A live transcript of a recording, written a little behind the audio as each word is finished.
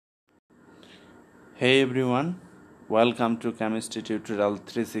Hey everyone, welcome to Chemistry Tutorial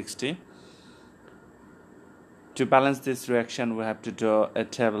 360. To balance this reaction, we have to draw a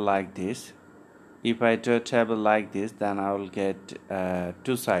table like this. If I draw a table like this, then I will get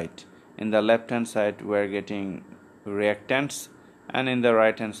two sides. In the left hand side, we are getting reactants, and in the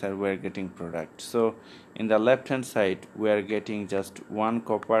right hand side, we are getting product. So in the left hand side, we are getting just one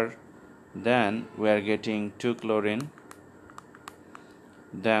copper, then we are getting 2 chlorine,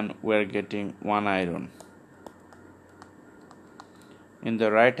 then we are getting 1 iron. In the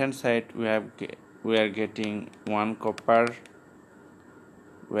right hand side, we are getting 1 copper,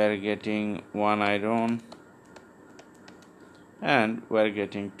 we are getting 1 iron, and we are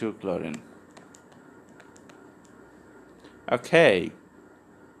getting 2 chlorine. Okay,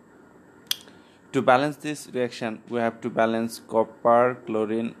 to balance this reaction, we have to balance copper,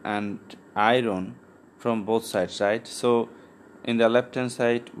 chlorine, and iron from both sides, right? So in the left hand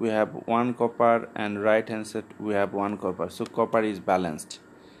side we have 1 copper, and right hand side we have 1 copper, so copper is balanced.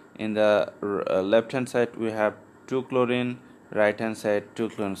 In the left hand side we have 2 chlorine, right hand side 2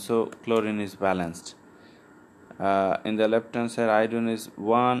 chlorine, so chlorine is balanced. In the left hand side iron is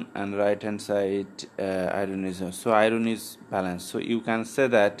 1, and right hand side iron is 0, so iron is balanced. So you can say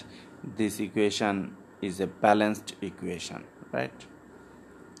that this equation is a balanced equation, right?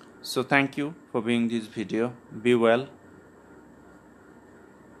 So thank you for viewing this video. Be well.